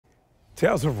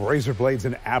Tales of razor blades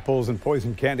and apples and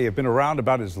poison candy have been around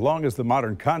about as long as the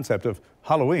modern concept of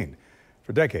Halloween.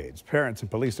 For decades, parents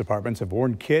and police departments have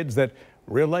warned kids that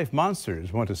real-life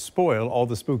monsters want to spoil all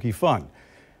the spooky fun.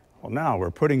 Well, now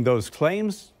we're putting those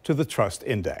claims to the trust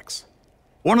index.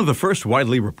 One of the first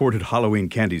widely reported Halloween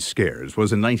candy scares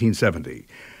was in 1970.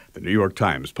 The New York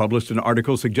Times published an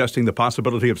article suggesting the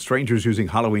possibility of strangers using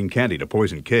Halloween candy to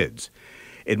poison kids.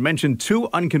 It mentioned two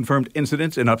unconfirmed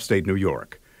incidents in upstate New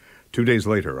York. 2 days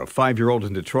later, a 5-year-old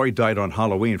in Detroit died on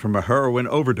Halloween from a heroin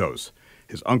overdose.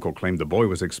 His uncle claimed the boy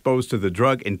was exposed to the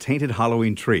drug in tainted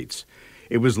Halloween treats.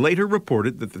 It was later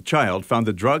reported that the child found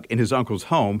the drug in his uncle's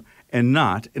home and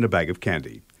not in a bag of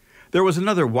candy. There was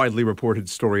another widely reported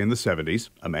story in the 70s.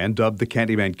 A man dubbed the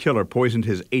Candyman Killer poisoned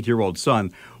his 8-year-old son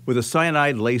with a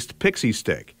cyanide-laced pixie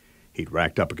stick. He'd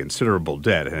racked up a considerable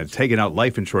debt and had taken out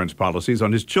life insurance policies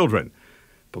on his children.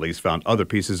 Police found other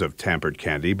pieces of tampered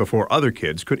candy before other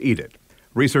kids could eat it.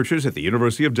 Researchers at the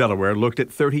University of Delaware looked at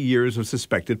 30 years of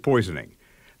suspected poisoning.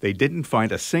 They didn't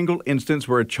find a single instance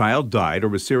where a child died or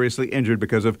was seriously injured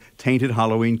because of tainted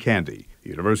Halloween candy. The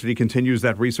university continues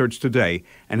that research today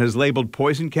and has labeled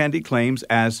poison candy claims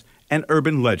as an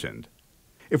urban legend.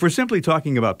 If we're simply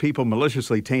talking about people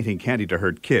maliciously tainting candy to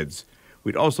hurt kids,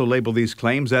 we'd also label these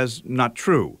claims as not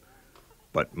true.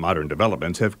 But modern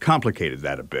developments have complicated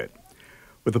that a bit.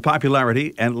 With the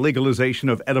popularity and legalization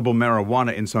of edible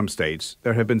marijuana in some states,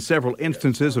 there have been several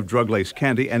instances of drug-laced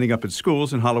candy ending up at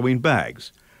schools in Halloween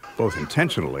bags, both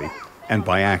intentionally and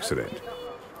by accident.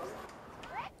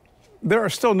 There are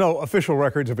still no official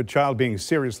records of a child being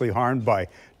seriously harmed by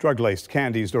drug-laced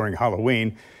candies during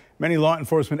Halloween. Many law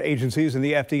enforcement agencies and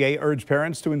the FDA urge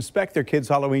parents to inspect their kids'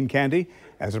 Halloween candy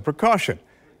as a precaution.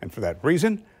 And for that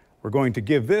reason, we're going to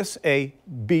give this a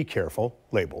Be Careful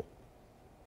label.